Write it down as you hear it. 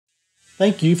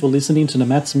Thank you for listening to the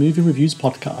Matt's Movie Reviews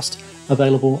podcast,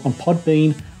 available on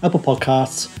Podbean, Apple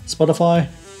Podcasts, Spotify,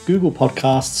 Google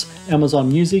Podcasts, Amazon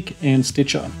Music, and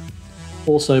Stitcher.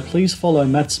 Also, please follow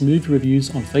Matt's Movie Reviews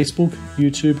on Facebook,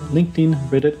 YouTube, LinkedIn,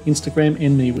 Reddit, Instagram,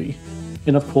 and MeWe.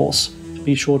 And of course,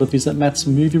 be sure to visit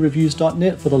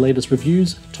mattsmoviereviews.net for the latest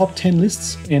reviews, top 10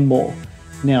 lists, and more.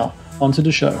 Now, on to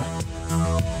the show.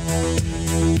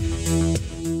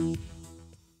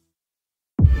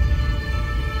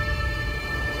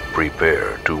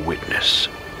 Prepare to witness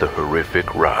the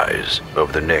horrific rise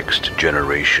of the next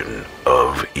generation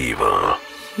of evil.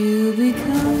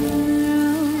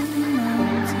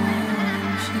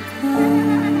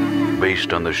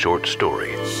 Based on the short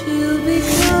story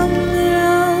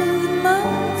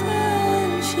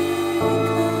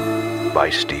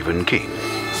by Stephen King,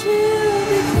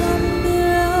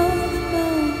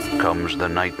 comes the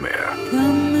nightmare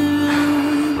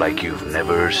like you've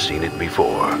never seen it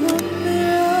before.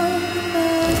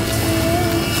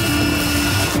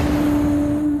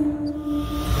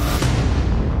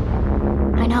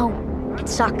 I know, it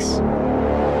sucks.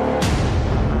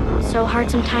 It's so hard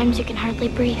sometimes you can hardly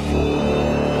breathe.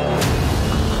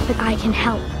 But I can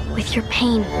help with your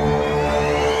pain.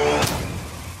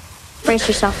 Brace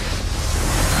yourself.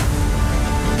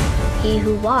 He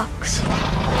who walks,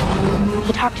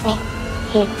 he talked to me.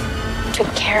 He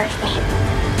took care of me.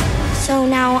 So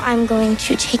now I'm going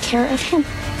to take care of him.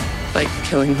 Like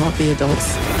killing all the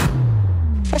adults?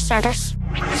 For starters.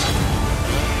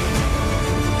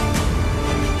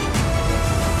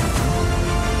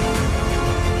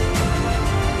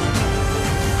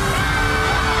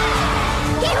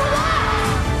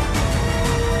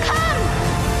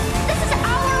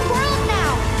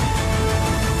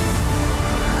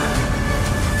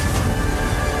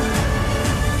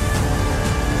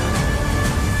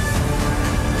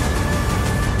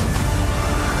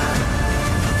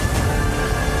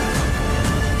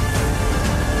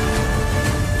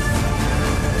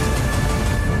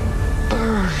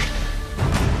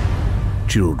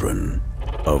 Children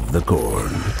of the Corn.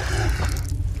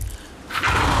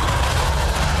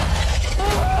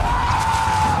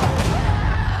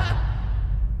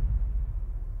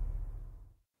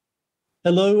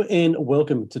 Hello and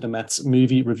welcome to the Matt's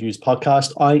Movie Reviews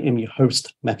podcast. I am your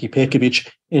host, Matthew Pejkovic,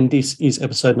 and this is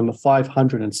episode number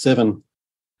 507.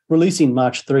 Releasing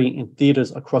March 3 in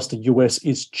theaters across the US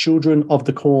is Children of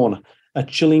the Corn, a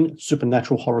chilling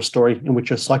supernatural horror story in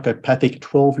which a psychopathic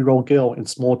 12-year-old girl in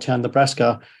small-town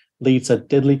Nebraska leads a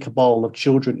deadly cabal of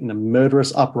children in a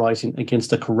murderous uprising against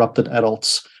the corrupted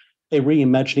adults. A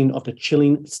reimagining of the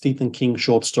chilling Stephen King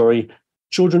short story,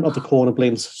 Children of the Corn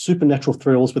blends supernatural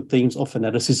thrills with themes of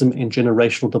fanaticism and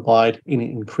generational divide in an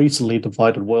increasingly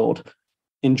divided world.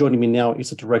 And joining me now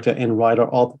is the director and writer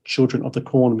of Children of the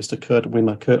Corn, Mr. Kurt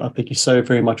Wimmer. Kurt, I thank you so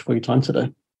very much for your time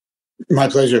today. My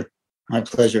pleasure. My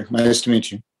pleasure. Nice to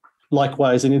meet you.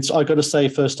 Likewise, and I got to say,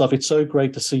 first off, it's so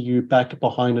great to see you back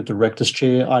behind the director's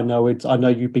chair. I know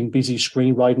you've been busy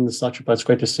screenwriting and such, but it's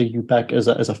great to see you back as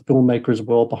a filmmaker as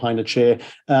well behind a chair.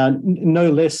 No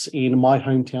less in my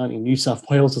hometown in New South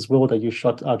Wales as well, that you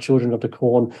shot Children of the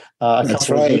Corn a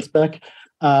couple of years back.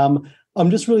 I'm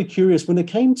just really curious when it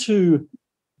came to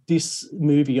this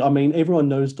movie. I mean, everyone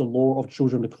knows the lore of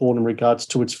Children of the Corn in regards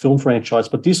to its film franchise,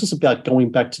 but this was about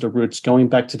going back to the roots, going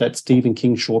back to that Stephen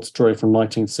King short story from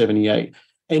 1978,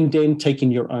 and then taking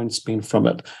your own spin from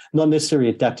it. Not necessarily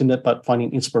adapting it, but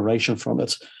finding inspiration from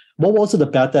it. What was it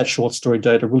about that short story,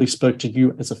 though, that really spoke to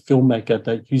you as a filmmaker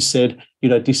that you said,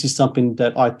 this is something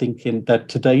that I think that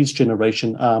today's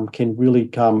generation can really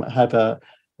have a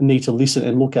need to listen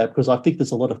and look at, because I think there's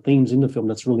a lot of themes in the film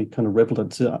that's really kind of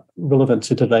relevant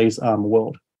to today's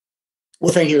world.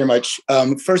 Well, thank you very much.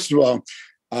 First of all,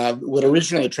 what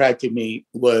originally attracted me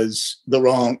was I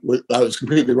was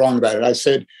completely wrong about it. I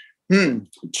said,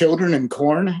 children and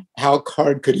corn, how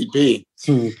hard could it be?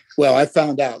 Well, I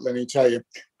found out, let me tell you.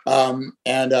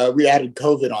 And we added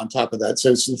COVID on top of that.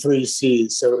 So it's the 3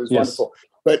 C's. So it was wonderful.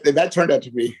 But that turned out to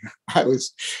be,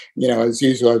 as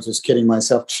usual, I was just kidding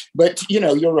myself. But, you're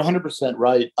 100%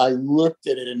 right. I looked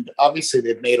at it, and obviously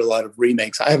they've made a lot of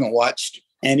remakes. I haven't watched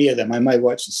any of them. I might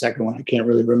watch the second one. I can't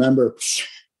really remember.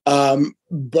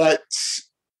 But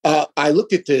I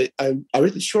looked at I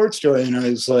read the short story, and I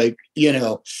was like,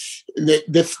 the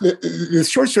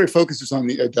short story focuses on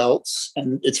the adults,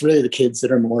 and it's really the kids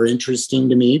that are more interesting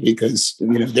to me because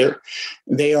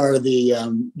they are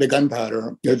the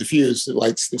gunpowder or the fuse that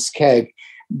lights this keg.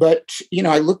 But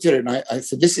I looked at it and I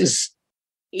said, this is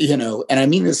and I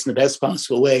mean this in the best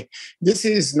possible way. This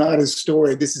is not a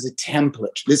story. This is a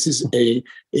template. This is an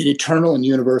eternal and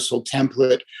universal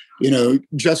template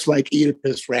just like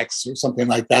Oedipus Rex or something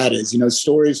like that is,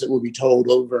 stories that will be told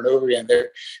over and over again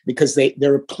because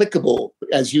they're applicable,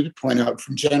 as you point out,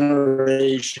 from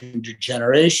generation to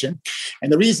generation.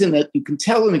 And the reason that you can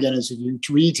tell them again is if you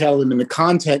retell them in the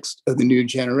context of the new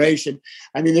generation.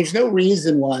 I mean, there's no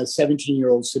reason why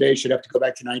 17-year-olds today should have to go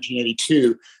back to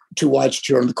 1982 to watch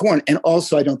Children of the Corn. And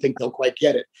also, I don't think they'll quite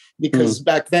get it because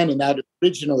back then in that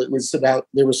original, it was about,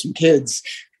 there were some kids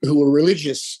who were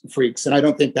religious freaks. And I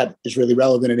don't think that is really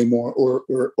relevant anymore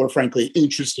or frankly,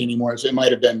 interesting anymore as it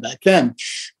might have been back then.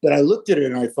 But I looked at it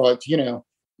and I thought,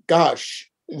 gosh,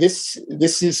 this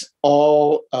is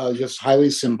all just highly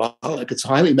symbolic. It's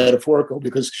highly metaphorical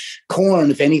because corn,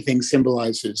 if anything,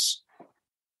 symbolizes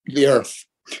the earth.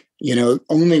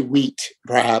 Only wheat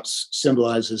perhaps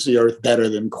symbolizes the earth better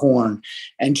than corn.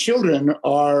 And children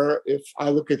are, if I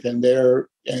look at them, they're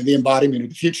the embodiment of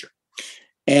the future.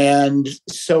 And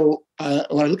so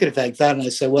when I look at it like that and I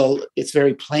say, well, it's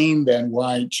very plain then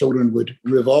why children would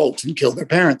revolt and kill their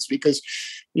parents. Because,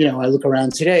 I look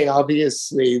around today,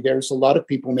 obviously there's a lot of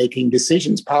people making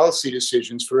decisions, policy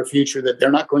decisions for a future that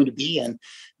they're not going to be in.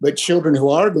 But children who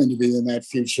are going to be in that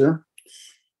future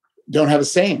don't have a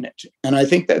say in it. And I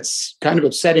think that's kind of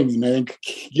upsetting me. And I think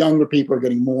younger people are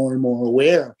getting more and more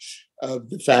aware of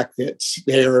the fact that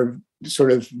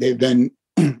they've been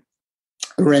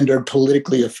rendered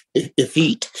politically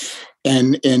effete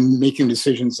and in making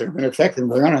decisions that are going to affect them.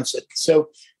 So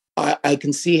I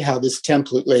can see how this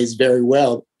template lays very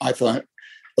well, I thought,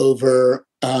 over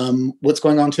what's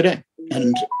going on today.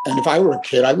 And if I were a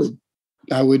kid, I would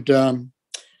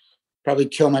probably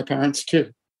kill my parents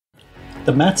too.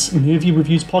 The Matt's Movie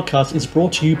Reviews podcast is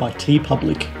brought to you by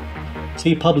TeePublic.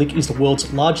 TeePublic is the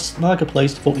world's largest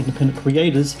marketplace for independent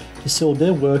creators to sell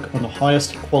their work on the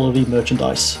highest quality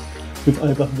merchandise. With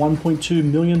over 1.2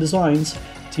 million designs,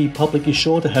 TeePublic is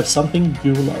sure to have something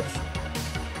you'll love.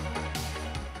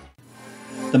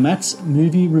 The Matt's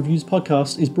Movie Reviews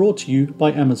podcast is brought to you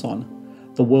by Amazon.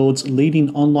 The world's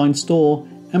leading online store,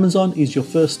 Amazon is your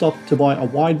first stop to buy a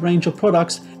wide range of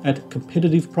products at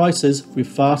competitive prices with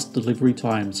fast delivery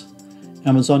times.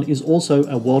 Amazon is also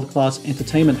a world-class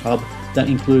entertainment hub that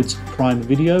includes Prime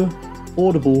Video,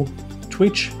 Audible,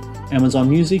 Twitch, Amazon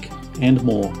Music, and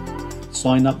more.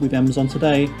 Sign up with Amazon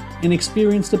today and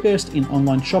experience the best in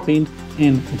online shopping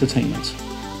and entertainment.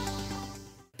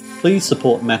 Please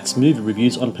support Matt's Movie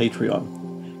Reviews on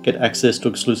Patreon. Get access to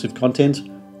exclusive content,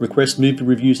 request movie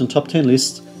reviews and top 10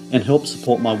 lists, and help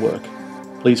support my work.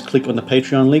 Please click on the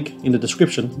Patreon link in the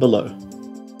description below.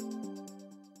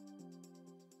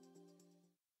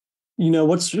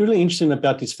 What's really interesting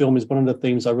about this film is one of the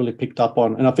themes I really picked up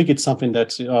on, and I think it's something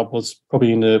that was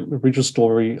probably in the original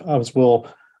story as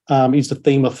well, is the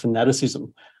theme of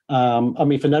fanaticism.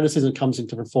 Fanaticism comes in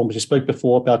different forms. You spoke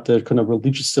before about the kind of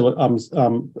religious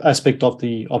aspect of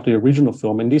the original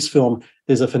film. In this film,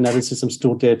 there's a fanaticism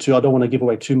still there too. I don't want to give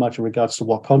away too much in regards to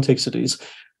what context it is.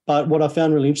 But what I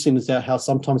found really interesting is that how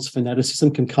sometimes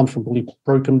fanaticism can come from really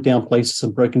broken down places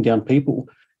and broken down people.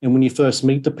 And when you first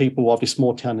meet the people of this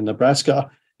small town in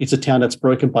Nebraska, it's a town that's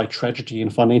broken by tragedy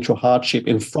and financial hardship.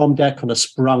 And from that kind of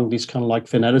sprung this kind of like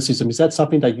fanaticism. Is that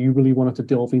something that you really wanted to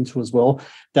delve into as well?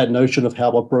 That notion of how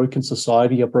a broken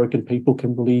society, a broken people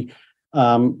can really,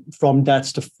 from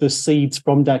that, the seeds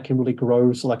from that can really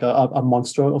grow like a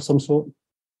monster of some sort?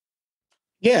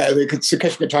 Yeah, because you're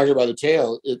talking about the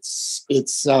tail. It's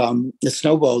a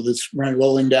snowball that's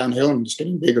rolling downhill and just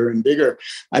getting bigger and bigger.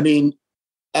 I mean,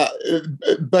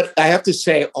 but I have to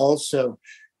say also,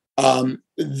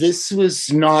 this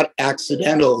was not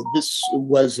accidental. This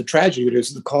was a tragedy. It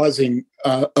was the causing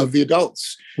of the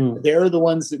adults. They're the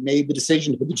ones that made the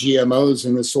decision to put the GMOs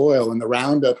in the soil and the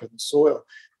Roundup in the soil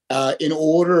in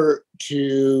order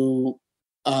to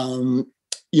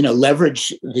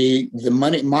leverage the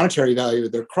monetary value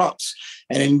of their crops.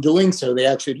 And in doing so, they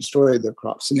actually destroyed their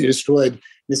crops, and they destroyed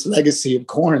this legacy of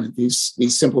corn that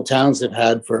these simple towns have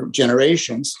had for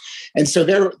generations. And so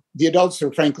the adults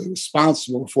are frankly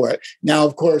responsible for it. Now,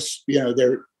 of course,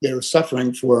 they're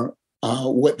suffering for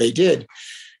what they did.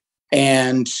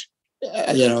 And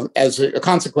as a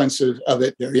consequence of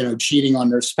it, they're, cheating on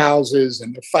their spouses,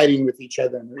 and they're fighting with each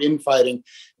other, and they're infighting,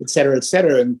 et cetera, et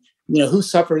cetera. And who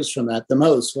suffers from that the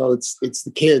most? Well, it's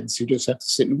the kids who just have to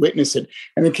sit and witness it.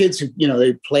 And the kids who,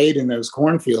 they played in those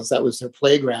cornfields, that was their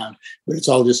playground, but it's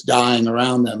all just dying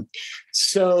around them.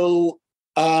 So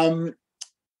yeah, and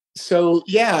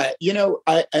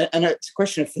it's a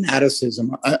question of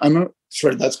fanaticism. I'm not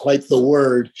sure that's quite the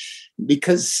word,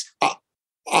 because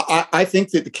I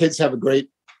think that the kids have a great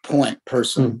point,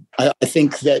 personally. I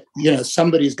think that,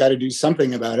 somebody's got to do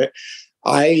something about it.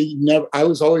 I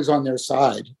was always on their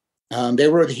side. They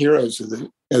were the heroes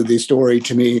of the story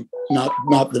to me,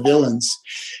 not the villains.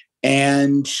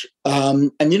 And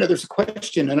there's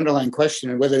an underlying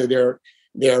question, of whether they're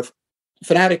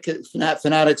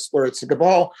fanatics, or it's a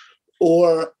cabal,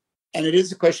 and it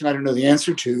is a question I don't know the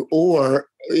answer to, or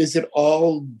is it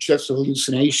all just a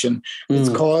hallucination? It's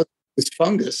caused this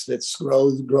fungus that's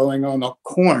growing on the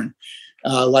corn,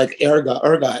 like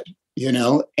ergot,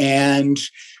 and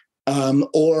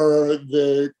or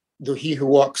the he who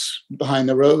walks behind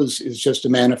the rose is just a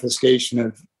manifestation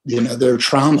of their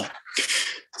trauma.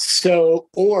 So,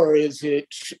 or is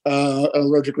it an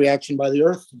allergic reaction by the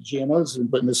earth, GMOs and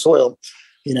put in the soil,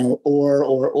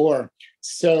 or.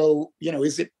 So,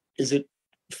 is it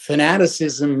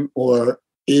fanaticism, or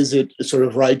is it sort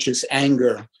of righteous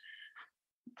anger?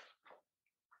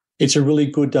 It's a really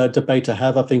good debate to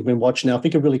have, I think, when watching it. I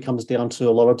think it really comes down to,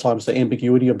 a lot of times, the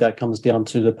ambiguity of that comes down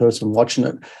to the person watching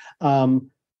it.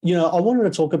 I wanted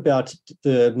to talk about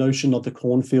the notion of the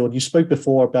cornfield. You spoke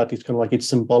before about this kind of like its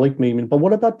symbolic meaning, but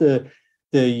what about the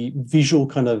visual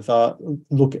kind of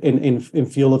look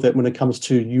and feel of it when it comes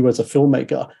to you as a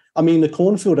filmmaker? I mean, the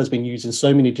cornfield has been used in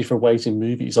so many different ways in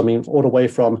movies. I mean, all the way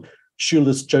from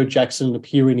shoeless Joe Jackson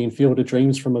appearing in Field of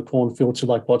Dreams from a cornfield to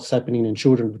like what's happening in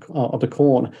Children of the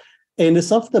Corn. And there's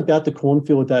something about the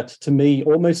cornfield that, to me,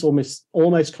 almost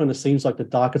kind of seems like the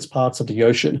darkest parts of the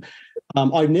ocean.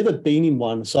 I've never been in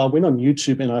one, so I went on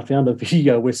YouTube and I found a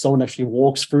video where someone actually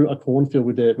walks through a cornfield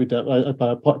with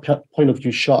a point of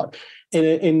view shot.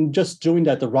 And just doing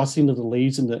that, the rustling of the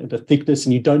leaves and the thickness,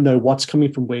 and you don't know what's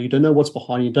coming from where, you don't know what's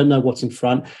behind, you don't know what's in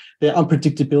front. The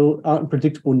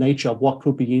unpredictable nature of what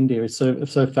could be in there is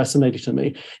so fascinating to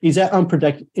me. Is that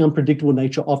unpredictable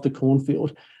nature of the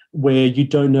cornfield, where you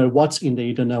don't know what's in there,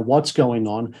 you don't know what's going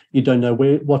on, you don't know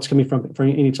what's coming from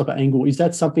any type of angle. Is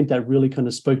that something that really kind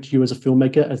of spoke to you as a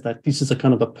filmmaker, as that this is a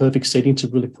kind of a perfect setting to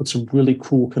really put some really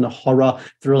cool kind of horror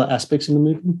thriller aspects in the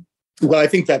movie? Well, I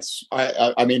think that's,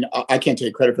 I can't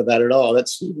take credit for that at all.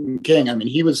 That's Stephen King. I mean,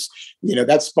 he was,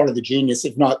 that's part of the genius,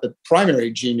 if not the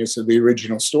primary genius of the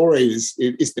original story is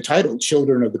the title,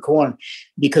 Children of the Corn,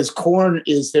 because corn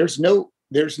is, there's no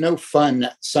fun,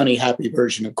 sunny, happy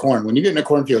version of corn. When you get in a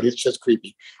cornfield, it's just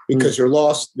creepy because you're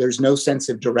lost. There's no sense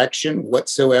of direction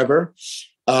whatsoever.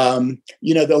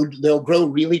 They'll grow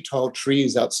really tall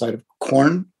trees outside of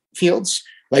cornfields.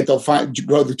 Like they'll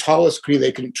grow the tallest tree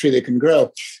they can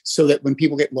grow, so that when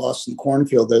people get lost in the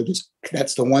cornfield,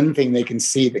 that's the one thing they can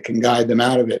see that can guide them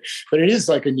out of it. But it is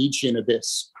like a Nietzschean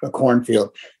abyss, a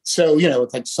cornfield. So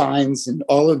it's like Signs and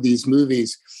all of these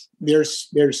movies. There's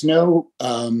no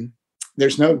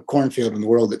cornfield in the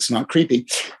world that's not creepy,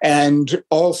 and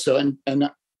also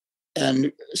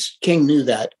and King knew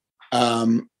that.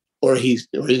 Or he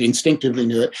instinctively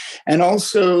knew it. And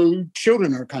also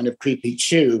children are kind of creepy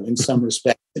too in some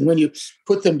respect. And when you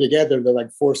put them together, they're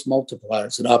like force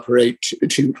multipliers that operate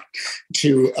to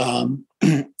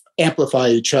amplify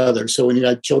each other. So when you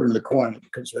have Children of the Corn, it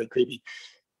becomes very creepy.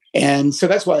 And so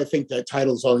that's why I think that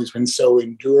title's always been so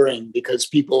enduring, because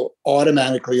people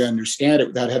automatically understand it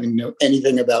without having to know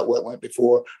anything about what went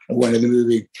before or went in the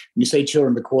movie. When you say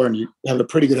Children of the Corn, you have a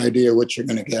pretty good idea what you're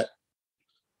going to get.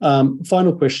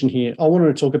 Final question here. I wanted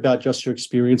to talk about just your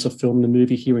experience of filming the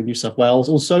movie here in New South Wales.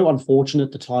 It was so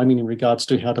unfortunate, the timing in regards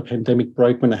to how the pandemic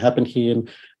broke when it happened here.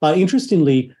 But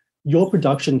interestingly, your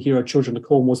production here at Children of the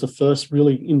Corn was the first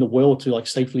really in the world to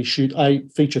safely shoot a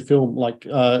feature film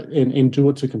and do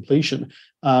it to completion.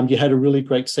 You had a really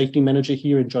great safety manager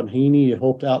here in John Heaney. You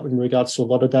helped out in regards to a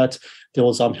lot of that. There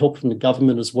was help from the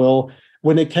government as well.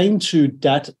 When it came to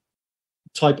that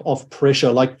type of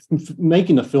pressure,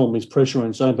 making a film is pressure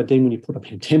on its own, but then when you put a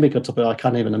pandemic on top of it, I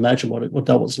can't even imagine what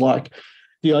that was like.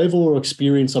 The overall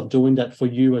experience of doing that for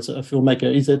you as a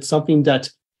filmmaker, is it something that,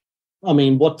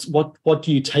 what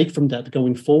do you take from that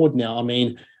going forward now?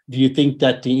 Do you think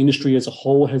that the industry as a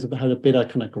whole has had a better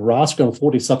kind of grasp going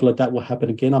forward? If something like that will happen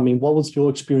again? What was your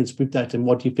experience with that, and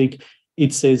what do you think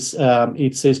it says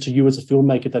to you as a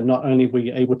filmmaker, that not only were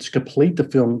you able to complete the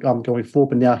film going forward,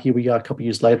 but now here we are a couple of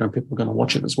years later and people are going to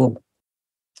watch it as well?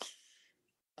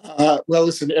 Well,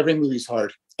 listen, every movie's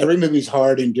hard. Every movie's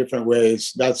hard in different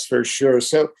ways, that's for sure.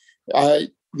 So,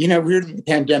 weirdly, the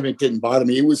pandemic didn't bother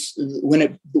me. It was the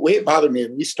way it bothered me,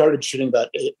 we started shooting about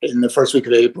in the first week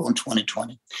of April in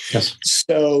 2020. Yes.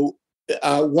 So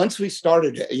once we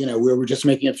started, we were just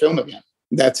making a film again.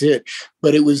 That's it.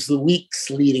 But it was the weeks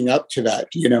leading up to that,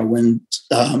 when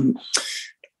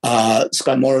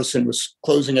Scott Morrison was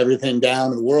closing everything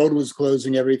down, the world was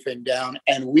closing everything down,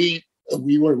 and we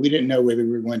we didn't know whether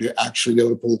we were going to actually be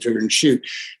able to pull the trigger and shoot,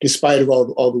 despite of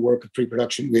all the work of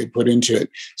pre-production we had put into it.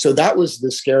 So that was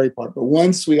the scary part. But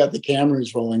once we got the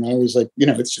cameras rolling, I was like,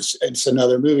 it's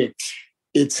another movie.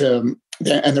 It's and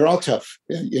they're all tough.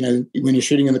 When you're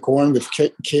shooting in the corn with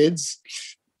kids,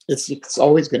 it's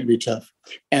always going to be tough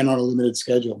and on a limited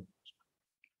schedule.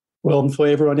 Well, for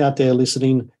everyone out there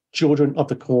listening, Children of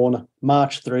the Corn,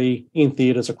 March 3 in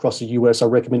theaters across the US. I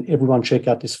recommend everyone check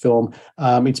out this film.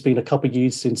 It's been a couple of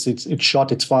years since it's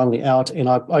shot. It's finally out, and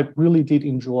I really did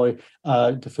enjoy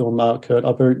the film, Kurt.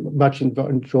 I very much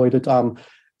enjoyed it.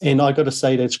 And I got to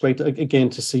say that it's great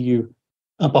to see you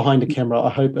behind the camera. I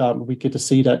hope we get to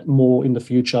see that more in the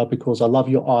future, because I love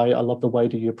your eye. I love the way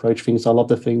that you approach things. I love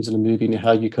the things in the movie and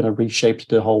how you kind of reshaped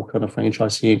the whole kind of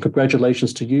franchise here. And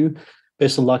congratulations to you.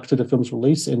 Best of luck to the film's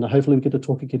release, and hopefully we get to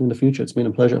talk again in the future. It's been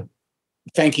a pleasure.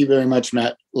 Thank you very much,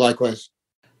 Matt. Likewise.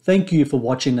 Thank you for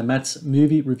watching the Matt's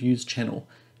Movie Reviews channel.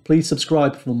 Please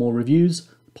subscribe for more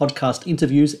reviews, podcast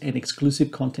interviews, and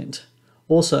exclusive content.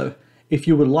 Also, if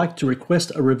you would like to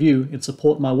request a review and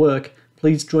support my work,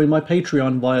 please join my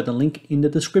Patreon via the link in the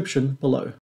description below.